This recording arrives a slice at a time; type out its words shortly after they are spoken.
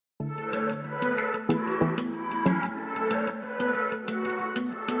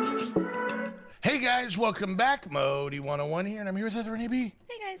welcome back. Modii101 here, and I'm here with Heather and AB.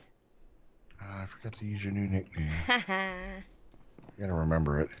 Hey guys. I forgot to use your new nickname. Haha. You gotta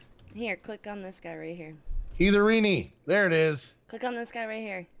remember it. Here, click on this guy right here. Heatherini. There it is. Click on this guy right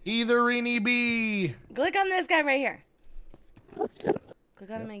here. Heatherini B. Click on this guy right here.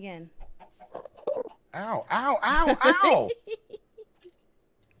 Click on him again. Ow, ow, ow, ow.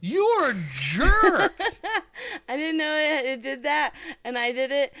 You're a jerk. I didn't know it did that, and I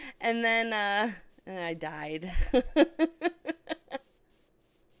did it, and then I died. Yeah,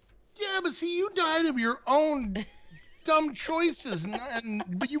 but see, you died of your own dumb choices,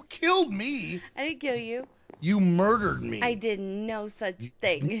 but you killed me. I didn't kill you. You murdered me. I did no such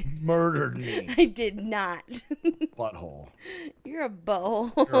thing. You murdered me. I did not. Butthole. You're a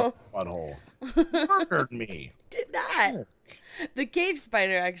butthole. You're a butthole. You murdered me. Did not. The cave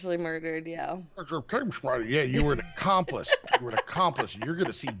spider actually murdered you. Yeah, you were an accomplice. You were an accomplice. You're going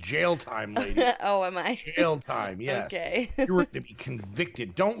to see jail time, lady. Oh, am I? Jail time, yes. Okay. You were going to be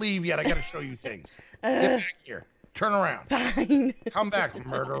convicted. Don't leave yet. I got to show you things. Get back here. Turn around. Fine. Come back,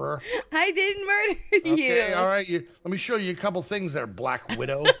 murderer. I didn't murder you. Okay, all right. Let me show you a couple things there, Black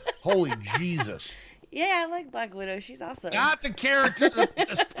Widow. Holy Jesus. Yeah, I like Black Widow. She's awesome. Not the character,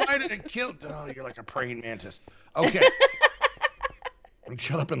 the spider that killed. Oh, you're like a praying mantis. Okay.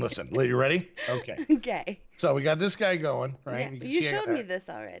 Shut up and listen. You ready? Okay. Okay. So we got this guy going, right? Yeah, you showed me this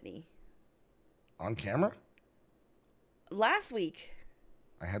already. On camera? Last week.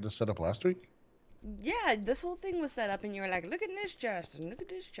 I had this set up last week? Yeah, this whole thing was set up and you were like, look at this chest and look at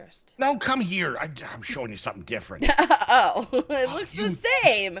this chest. No, come here. I'm showing you something different. Oh, it looks the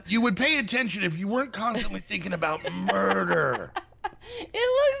same. You would pay attention if you weren't constantly thinking about murder. It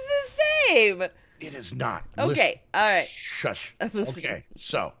looks the same. It is not. Okay, Listen. all right. Shush. Okay,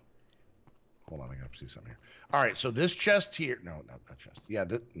 so. Hold on, I got to see something here. All right, so this chest here. No, not that chest. Yeah,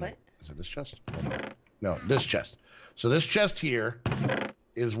 no. What? Is it this chest? No, this chest. So this chest here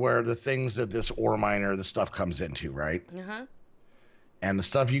is where the things that this ore miner, the stuff comes into, right? Uh-huh. And the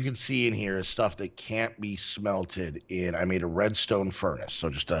stuff you can see in here is stuff that can't be smelted in. I made a redstone furnace, so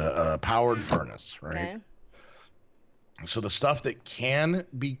just a powered furnace, right? Okay. So the stuff that can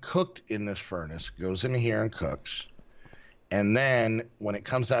be cooked in this furnace goes in here and cooks. And then when it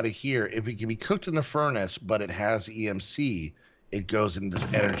comes out of here, if it can be cooked in the furnace, but it has EMC, it goes in this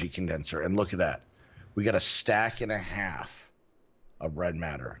energy condenser. And look at that. We got a stack and a half of red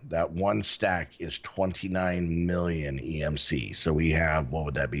matter. That one stack is 29 million EMC. So we have, what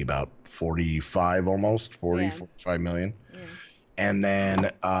would that be, about 45 almost? 40, yeah. 45 million? Yeah. And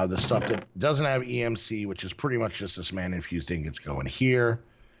then the stuff that doesn't have EMC, which is pretty much just this man-infused ingots, going here.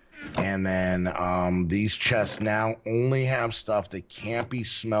 And then these chests now only have stuff that can't be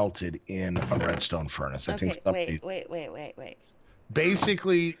smelted in a redstone furnace. I think stuff wait.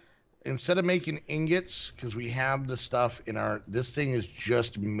 Basically, instead of making ingots, because we have the stuff in our... This thing is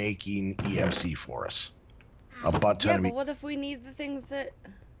just making EMC for us. A butt ton of... Yeah, but what if we need the things that...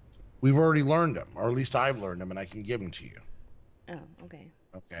 We've already learned them, or at least I've learned them, and I can give them to you. Oh, okay.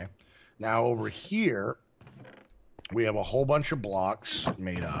 Okay. Now over here, we have a whole bunch of blocks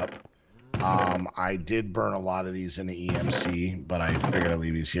made up. I did burn a lot of these into EMC, but I figured I'd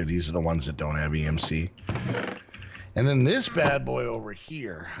leave these here. These are the ones that don't have EMC. And then this bad boy over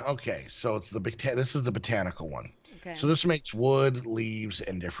here. Okay, so it's this is the botanical one. Okay. So this makes wood, leaves,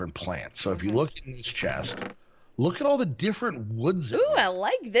 and different plants. So if you look in this chest, look at all the different woods. Ooh, I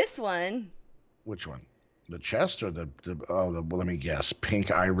like this one. Which one? The chest or let me guess, pink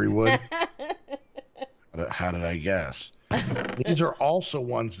ivory wood? How did I guess? These are also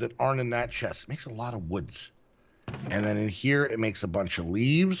ones that aren't in that chest. It makes a lot of woods. And then in here, it makes a bunch of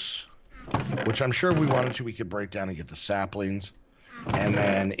leaves, which I'm sure if we wanted to, we could break down and get the saplings. And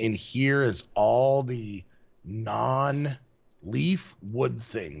then in here is all the non-leaf wood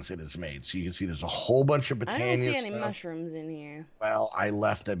things it has made. So you can see there's a whole bunch of botania. I don't see any mushrooms in here. Well, I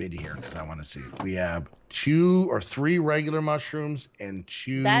left them in here because I want to see. We have 2 or 3 regular mushrooms and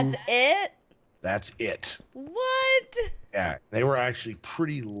 2... That's it? That's it. What? Yeah, they were actually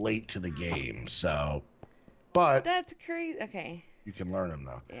pretty late to the game, so... But... That's crazy. Okay. You can learn them,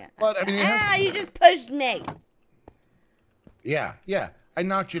 though. Yeah. But, I mean... you just pushed me. Yeah. I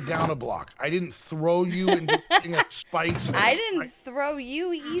knocked you down a block. I didn't throw you into spikes. I didn't throw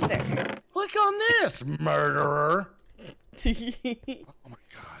you either. Click on this, murderer. Oh, my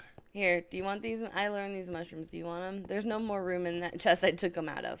God. Here, do you want these? I learned these mushrooms. Do you want them? There's no more room in that chest I took them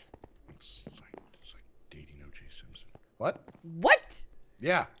out of. It's like dating O.J. Simpson. What? What?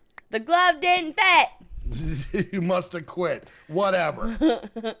 Yeah. The glove didn't fit. You must have quit. Whatever.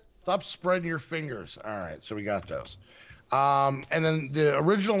 Stop spreading your fingers. All right, so we got those. And then the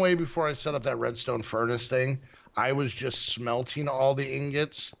original way before I set up that redstone furnace thing, I was just smelting all the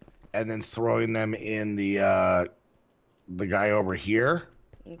ingots and then throwing them in the guy over here.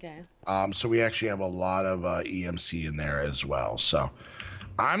 Okay. So we actually have a lot of EMC in there as well. So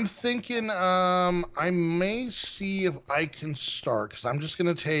I'm thinking I may see if I can start, because I'm just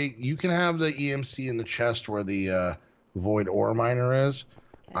gonna take, you can have the EMC in the chest where the void ore miner is.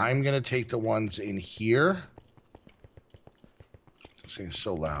 Okay. I'm gonna take the ones in here. This thing's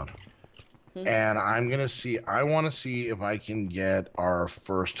so loud. And I'm gonna see, I want to see if I can get our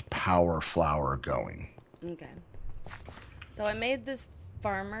first power flower going. Okay. So I made this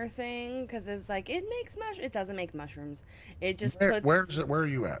farmer thing because it's like, it makes mushrooms. It doesn't make mushrooms. It just puts... Where is it? Where are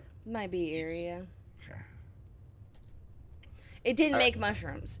you at? My bee area. Okay. It didn't make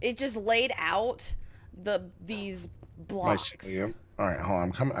mushrooms. It just laid out these blocks. Mycelium. All right, hold on.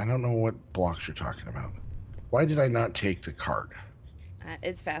 I'm coming. I don't know what blocks you're talking about. Why did I not take the cart?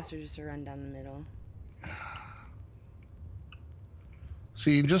 It's faster just to run down the middle.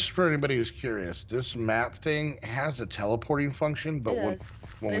 See, just for anybody who's curious, this map thing has a teleporting function, but It does.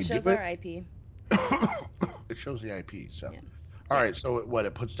 when But we it shows do our it, IP. it shows the IP. So, Yeah. all right. So what?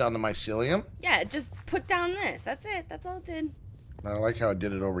 It puts down the mycelium. Yeah, it just put down this. That's it. That's all it did. And I like how it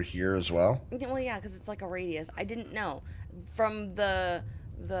did it over here as well. Yeah, well, yeah, because it's like a radius. I didn't know. From the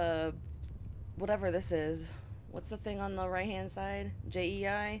whatever this is. What's the thing on the right-hand side?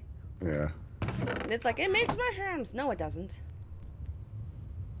 JEI? Yeah. It's like, it makes mushrooms. No, it doesn't.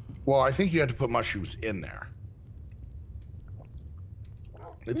 Well, I think you have to put mushrooms in there.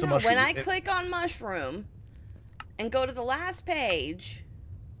 It's a No, mushroom. when I click on mushroom and go to the last page,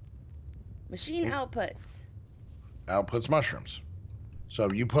 machine outputs. Outputs mushrooms. So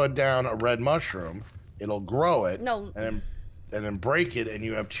if you put down a red mushroom, it'll grow it. No. And then break it, and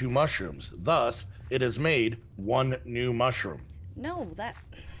you have 2 mushrooms. Thus, it has made 1 new mushroom. No, that...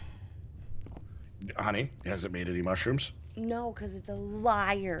 Honey, has it made any mushrooms? No, because it's a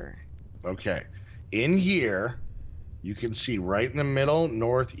liar. Okay. In here, you can see right in the middle,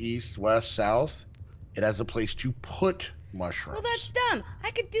 north, east, west, south, it has a place to put mushrooms. Well, that's dumb.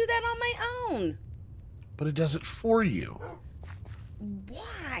 I could do that on my own. But it does it for you.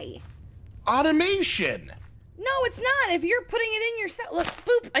 Why? Automation! No, it's not. If you're putting it in yourself... Look,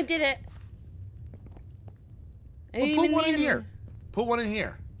 boop, I did it. I Well, didn't put even one need in them. here. Put one in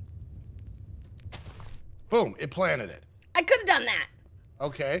here. Boom, it planted it. I could have done that.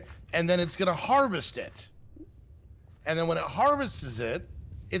 Okay, and then it's gonna harvest it. And then when it harvests it,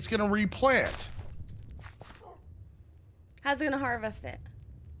 it's gonna replant. How's it going to harvest it?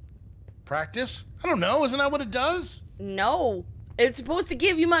 Practice? I don't know, isn't that what it does? No. It's supposed to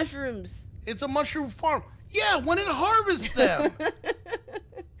give you mushrooms. It's a mushroom farm. Yeah, when it harvests them.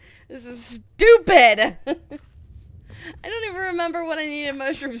 This is stupid. I don't even remember what I needed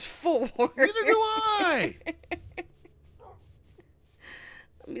mushrooms for. Neither do I.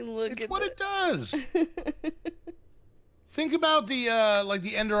 Let me look It's at what it does. Think about the like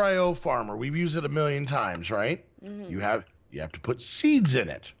the Ender IO farmer. We've used it a million times, right? Mm-hmm. You have to put seeds in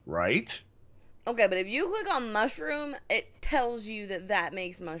it, right? Okay, but if you click on mushroom, it tells you that that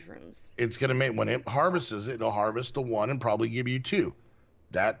makes mushrooms. It's gonna make, when it harvests it, it'll harvest the 1 and probably give you 2.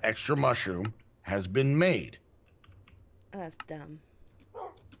 That extra mushroom has been made. Oh, that's dumb.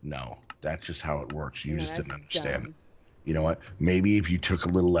 No, that's just how it works. You No, just didn't that's understand. dumb. You know what? Maybe if you took a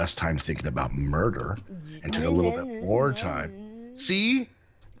little less time thinking about murder and took a little bit more time. See?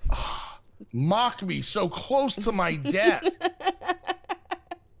 Ah, mock me so close to my death.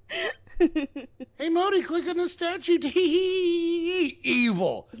 Hey, Modi, click on the statue.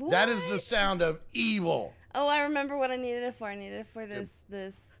 Evil. That is the What? sound of evil. Oh, I remember what I needed it for. I needed it for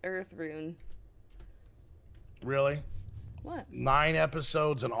this earth rune. Really? What? 9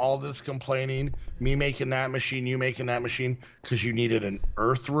 episodes and all this complaining, me making that machine, you making that machine, because you needed an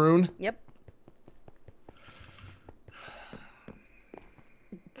earth rune? Yep.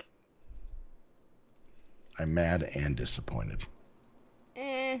 I'm mad and disappointed.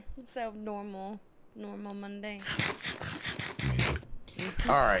 It's so normal Monday.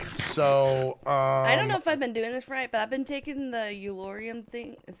 All right, so I don't know if I've been doing this right, but I've been taking the eulorium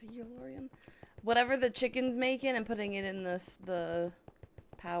thing. Is it eulorium? Whatever the chicken's making and putting it in the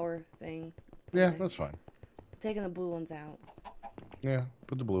power thing. yeah, Okay. that's fine. Taking the blue ones out. Yeah,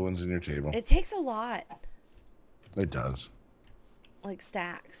 put the blue ones in your table. It takes a lot, It does. like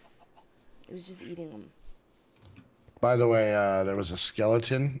stacks. It was just eating them. By the way, there was a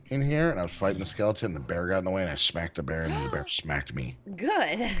skeleton in here, and I was fighting the skeleton. The bear got in the way, and I smacked the bear, and then the bear smacked me.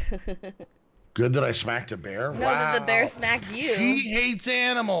 Good. Good that I smacked a bear? No, wow. that the bear smacked you. She hates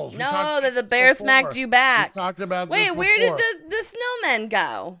animals. No, that the bear smacked you back. We talked about this Wait, before. where did the snowmen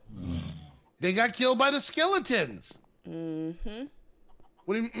go? They got killed by the skeletons. Mm-hmm.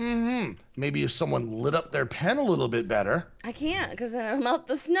 What do you mm-hmm? Maybe if someone lit up their pen a little bit better. I can't, because then it'll melt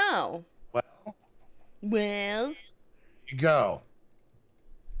the snow. Well. You go.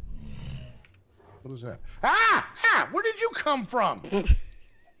 What is that? Ah! Where did you come from?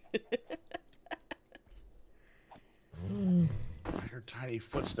 I heard tiny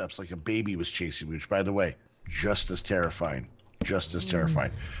footsteps like a baby was chasing me, which, by the way, just as terrifying. Just as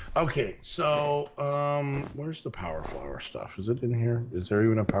terrifying. Okay, so, where's the power flower stuff? Is it in here? Is there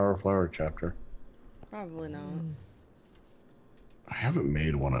even a power flower chapter? Probably not. I haven't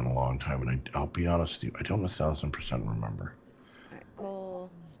made one in a long time, and I'll be honest with you, I don't 1,000% remember. Alright,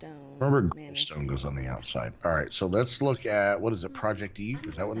 coal, stone. Remember, stone goes on the outside. All right, so let's look at, what is it, Project E?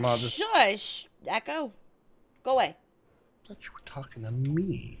 Is that what Mod is? Shush! Echo. Go away. I thought you were talking to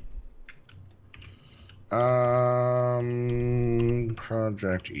me.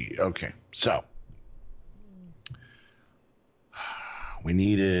 Project E. Okay, so we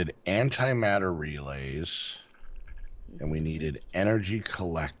needed antimatter relays, and we needed energy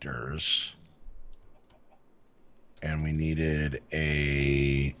collectors, and we needed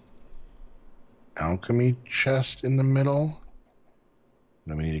a alchemy chest in the middle, and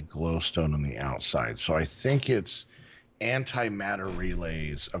then we needed glowstone on the outside. So I think it's antimatter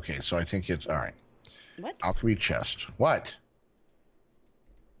relays. Okay, so I think it's all right. What? Alchemy chest. What?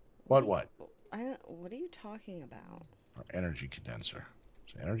 What? What are you talking about? Energy condenser.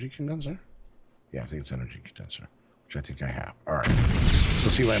 Is it energy condenser? Yeah, I think it's energy condenser, which I think I have. All right.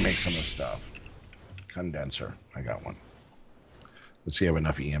 Let's see if I make some of this stuff. Condenser. I got one. Let's see if I have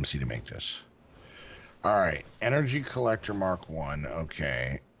enough EMC to make this. All right. Energy collector Mark 1.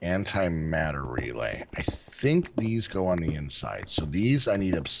 Okay. Antimatter relay. I think these go on the inside. So these I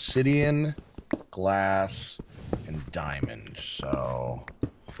need obsidian, glass, and diamond. So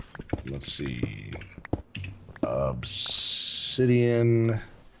let's see. Obsidian.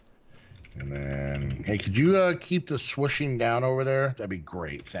 And then, hey, could you keep the swooshing down over there? That'd be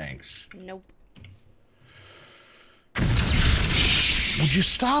great. Thanks. Nope. Would you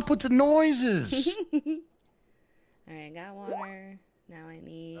stop with the noises? Alright, I got water. Now I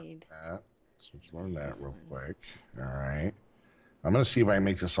need... So let's learn that real quick. All right. I'm going to see if I can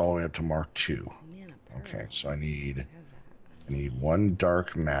make this all the way up to Mark 2. Okay, so I need one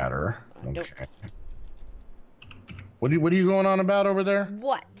dark matter. Okay. What are you going on about over there?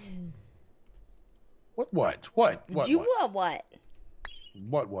 What? What? You what?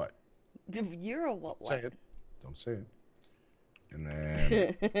 What? You're a what? Say it. Don't say it. And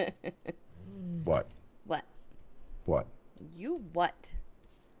then what? What? You what?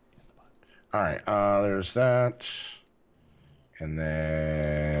 All right. There's that. And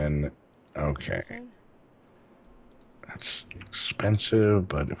then okay. That's expensive,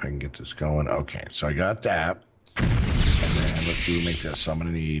 but if I can get this going. Okay, so I got that. And then let's see, make this. So I'm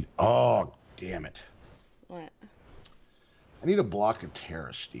gonna need, oh damn it. What? I need a block of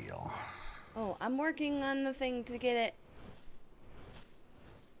Terra steel. Oh, I'm working on the thing to get it.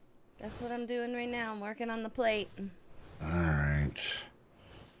 That's what I'm doing right now. I'm working on the plate. Alright.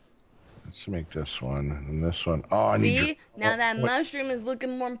 Let's make this one and this one. Oh, I need. See? Now that mushroom is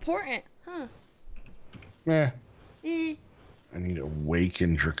looking more important. Huh. I need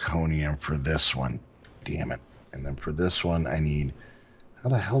Awakened Draconium for this one. Damn it. And then for this one, I need... How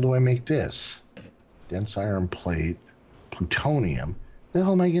the hell do I make this? Dense iron plate. Plutonium. The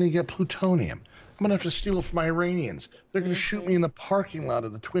hell am I going to get plutonium? I'm going to have to steal it from my Iranians. They're going to shoot me in the parking lot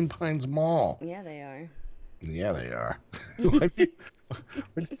of the Twin Pines Mall. Yeah, they are. Yeah, they are.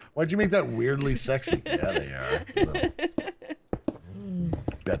 Why'd you make that weirdly sexy? Yeah, they are.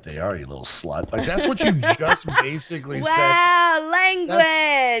 Bet they are, you little slut. Like, that's what you just basically said. Wow,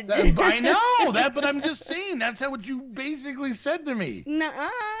 language! I know that, but I'm just saying, that's what you basically said to me. Nuh-uh.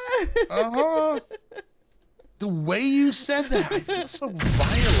 Uh-huh. The way you said that, I feel so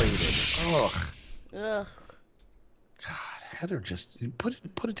violated. Ugh. Ugh. God, Heather, just put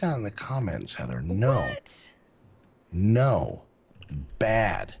it down in the comments, Heather. No. What? No.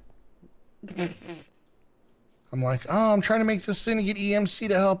 Bad. I'm like, oh, I'm trying to make this thing to get EMC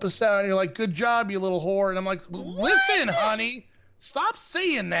to help us out. And you're like, good job, you little whore. And I'm like, listen, honey, stop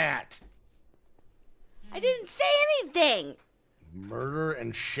saying that. I didn't say anything. Murder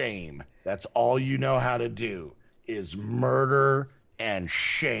and shame. That's all you know how to do is murder and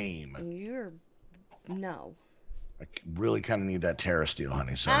shame. No. I really kind of need that Terra steel,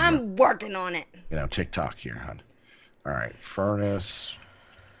 honey. So I'm working on it. TikTok here, hon. All right, furnace.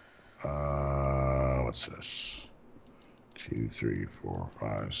 What's this? 2, 3, 4,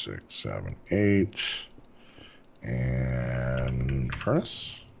 5, 6, 7, 8. And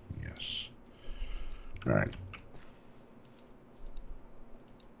furnace? Yes. All right.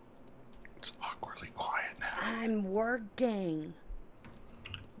 It's awkwardly quiet now. I'm working.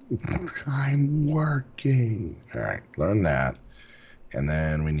 I'm working. All right, learn that. And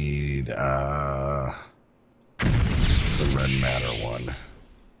then we need the red matter one,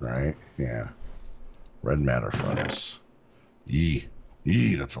 right? Yeah. Red matter furnace. Yee,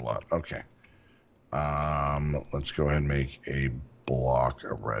 that's a lot. Okay. Let's go ahead and make a block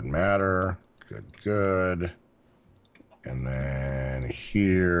of red matter. Good. And then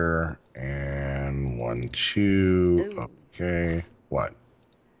here and 1, 2. Ooh. Okay. What?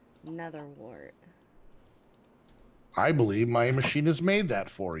 Nether wart. I believe my machine has made that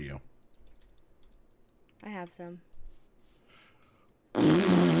for you. I have some.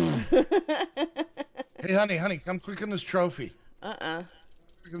 Hey, honey, come click on this trophy. Click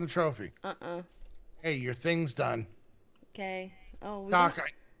on the trophy. Hey, your thing's done. Okay. Oh, Doc,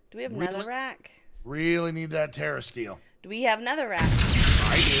 do we have really, netherrack? Really need that Terra steel. Do we have netherrack?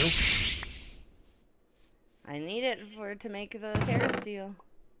 I do. I need it to make the Terra steel.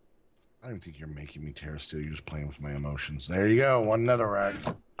 I don't think you're making me Terra steel. You're just playing with my emotions. There you go. One netherrack.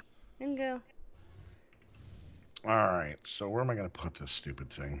 And go. All right. So where am I going to put this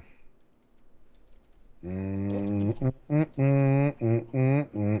stupid thing? Now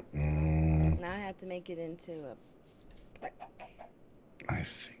I have to make it into a brick. I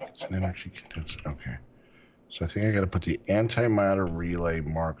think it's an energy condenser. Okay. So I think I got to put the antimatter relay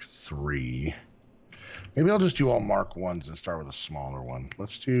Mark III. Maybe I'll just do all Mark 1s and start with a smaller one.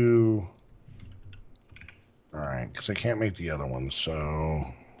 Let's do... All right, because I can't make the other one, so... I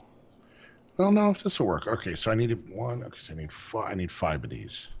don't know if this will work. Okay, so I need one. Okay, so I need 5 of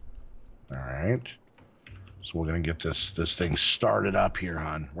these. All right. So we're going to get this thing started up here,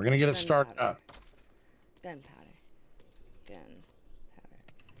 hon. We're going to get it started up. Gunpowder.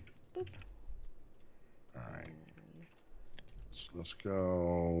 Boop. All right. So let's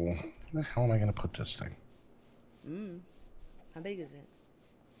go... Where the hell am I going to put this thing? How big is it?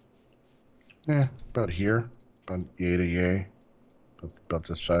 Yeah, about here. About yay to yay. About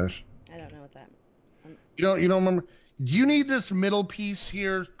this size. I don't know what that... You don't remember? Do you need this middle piece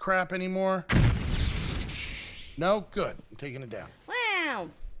here crap anymore? No? Good. I'm taking it down. Wow!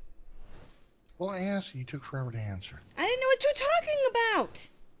 Well, I asked you. You took forever to answer. I didn't know what you were talking about!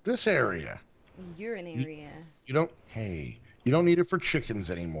 This area. You're an area. You don't... Hey, you don't need it for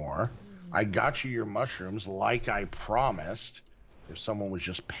chickens anymore. I got you your mushrooms like I promised. If someone was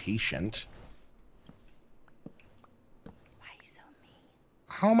just patient. Why are you so mean?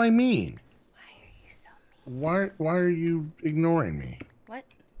 How am I mean? Why are you so mean? Why are you ignoring me? What?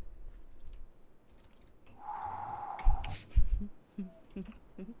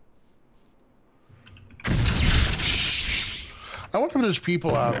 I wonder if there's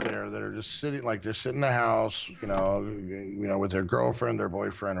people out there that are just sitting, like they're sitting in the house, with their girlfriend, their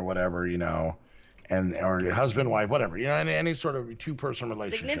boyfriend, or whatever, or husband, wife, whatever, any sort of two-person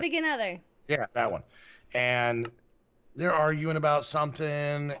relationship. Significant other. Yeah, that one. And they're arguing about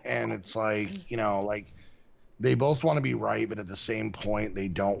something, and it's like, like they both want to be right, but at the same point, they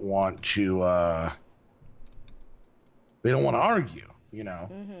don't want to argue,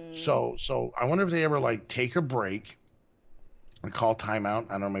 So I wonder if they ever like take a break and call timeout.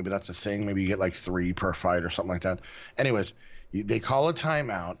 I don't know, maybe that's a thing. Maybe you get like 3 per fight or something like that. Anyways, they call a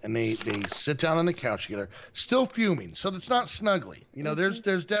timeout and they sit down on the couch together, still fuming. So it's not snuggly. There's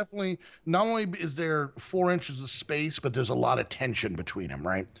definitely, not only is there 4 inches of space, but there's a lot of tension between them,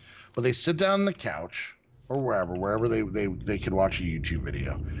 right? But they sit down on the couch or wherever they could watch a YouTube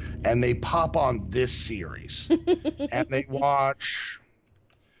video, and they pop on this series and they watch.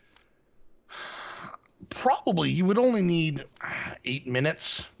 Probably you would only need 8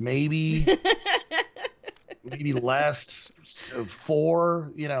 minutes, maybe less,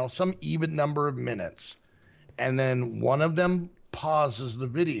 4, some even number of minutes. And then one of them pauses the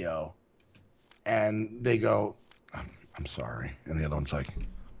video and they go, I'm sorry. And the other one's like,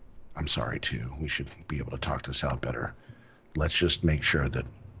 I'm sorry too. We should be able to talk this out better. Let's just make sure that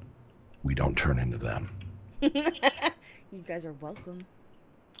we don't turn into them. You guys are welcome.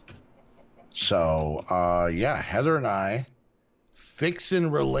 So, Heather and I fixing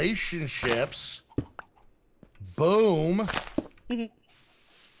relationships. Boom. All right,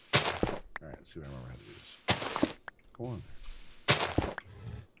 let's see if I remember how to do this. Go on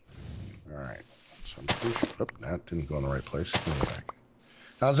there. All right. So I'm pretty sure. Oh, that didn't go in the right place. Give it back.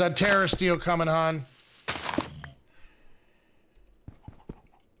 How's that Terra steel coming, hon?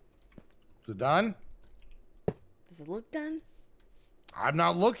 done? Does it look done? I'm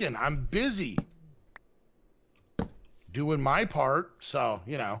not looking. I'm busy doing my part. So,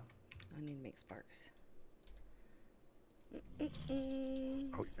 you know. I need to make sparks. Oh,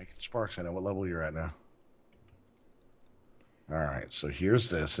 you're making sparks. I know what level you're at now. All right. So here's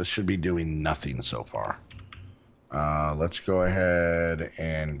this. This should be doing nothing so far. Let's go ahead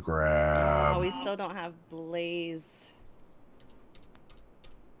and grab... Oh, we still don't have blaze.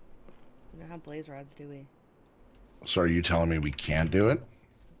 We don't have blaze rods, do we? So are you telling me we can't do it?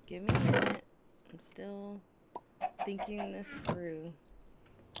 Give me a minute. I'm still thinking this through.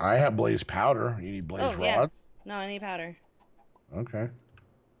 I have blaze powder. You need blaze rods? Yeah. No, I need powder. Okay.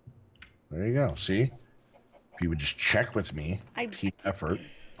 There you go. See? If you would just check with me. Team effort.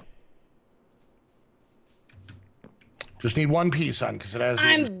 Just need one piece, son, because it has...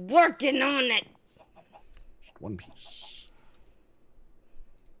 I'm working on it! Just one piece.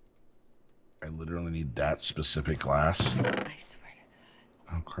 I literally need that specific glass. I swear to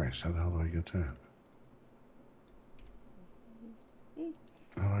God. Oh, Christ. How the hell do I get that?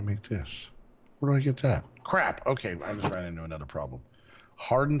 How do I make this? Where do I get that? Crap. Okay, I just ran into another problem.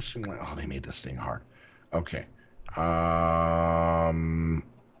 Hardened singlet. Oh, they made this thing hard. Okay. All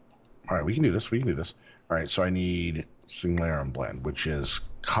right, we can do this. We can do this. All right, so I need Singlarum blend, which is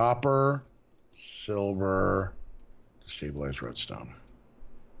copper, silver, stabilized redstone.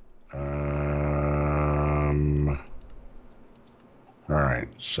 All right,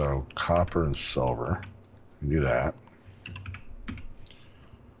 so copper and silver. We can do that.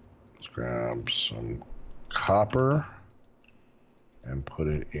 Let's grab some copper and put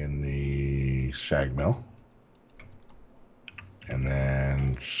it in the sag mill. And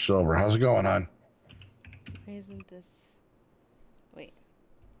then silver. How's it going, hon? Why isn't this... Wait.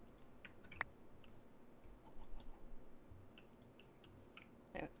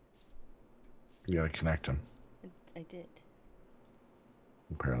 There. You gotta connect them. I did.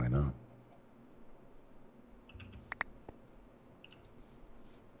 Apparently not.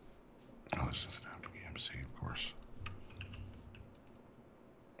 Oh, this doesn't have to be MC, of course.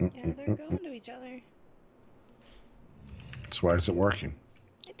 Yeah, they're going to each other. That's why it isn't working.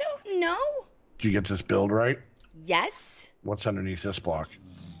 I don't know. Did you get this build right? Yes. What's underneath this block?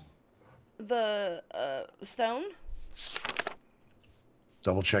 The stone.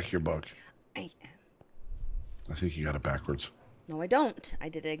 Double check your book. I think you got it backwards. No, I don't. I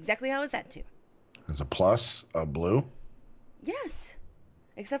did it exactly how it's set to. There's a plus, a blue. Yes.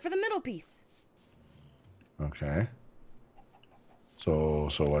 Except for the middle piece. Okay. So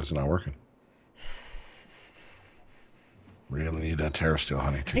why is it not working? Really need that terra steel,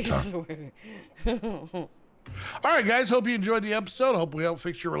 honey. I swear. All right, guys. Hope you enjoyed the episode. Hope we helped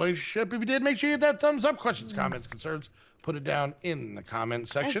fix your relationship. If you did, make sure you hit that thumbs up. Questions, comments, concerns, put it down in the comment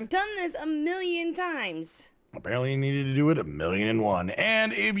section. I've done this 1,000,000 times. Apparently you needed to do it 1,000,001.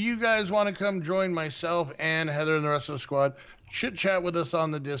 And if you guys want to come join myself and Heather and the rest of the squad, chit chat with us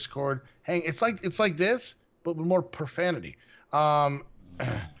on the Discord. Hang, it's like this, but with more profanity.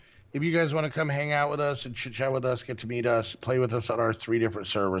 If you guys want to come hang out with us and chit chat with us, get to meet us, play with us on our 3 different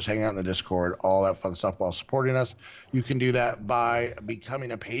servers, hang out in the Discord, all that fun stuff while supporting us, you can do that by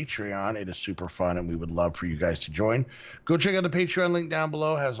becoming a Patreon. It is super fun, and we would love for you guys to join. Go check out the Patreon link down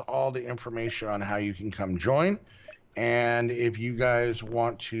below. It has all the information on how you can come join. And if you guys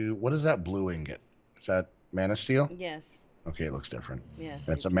want to, what is that blue ingot? Is that mana steel? Yes. Okay, it looks different. Yes.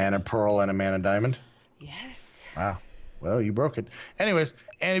 That's a mana pearl and a mana diamond? Yes. Wow. Well, you broke it. Anyways,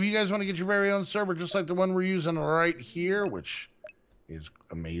 and if you guys want to get your very own server, just like the one we're using right here, which is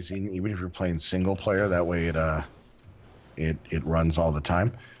amazing, even if you're playing single player, that way it runs all the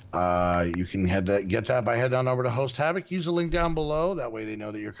time. You can get that by heading on over to Host Havoc. Use the link down below. That way they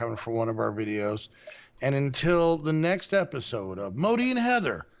know that you're coming from one of our videos. And until the next episode of Modii and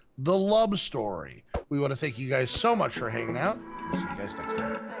Heather, The Love Story, we want to thank you guys so much for hanging out. We'll see you guys next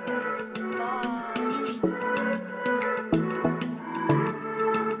time. Bye.